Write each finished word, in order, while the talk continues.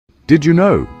Did you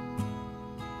know?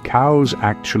 Cows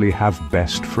actually have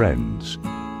best friends,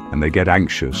 and they get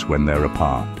anxious when they're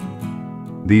apart.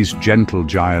 These gentle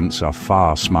giants are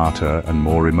far smarter and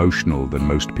more emotional than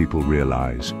most people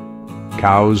realize.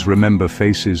 Cows remember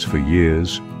faces for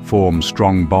years, form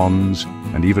strong bonds,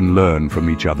 and even learn from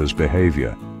each other's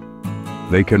behavior.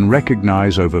 They can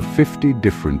recognize over 50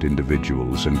 different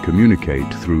individuals and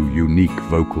communicate through unique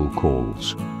vocal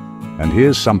calls. And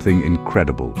here's something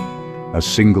incredible. A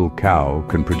single cow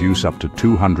can produce up to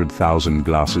 200,000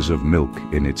 glasses of milk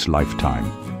in its lifetime.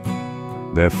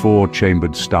 Their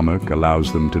four-chambered stomach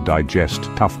allows them to digest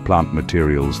tough plant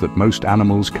materials that most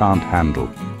animals can't handle,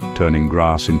 turning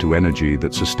grass into energy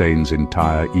that sustains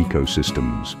entire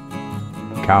ecosystems.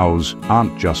 Cows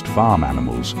aren't just farm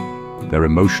animals. They're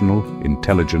emotional,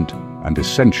 intelligent, and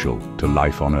essential to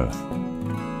life on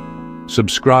Earth.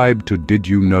 Subscribe to Did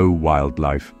You Know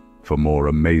Wildlife for more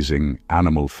amazing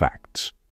animal facts.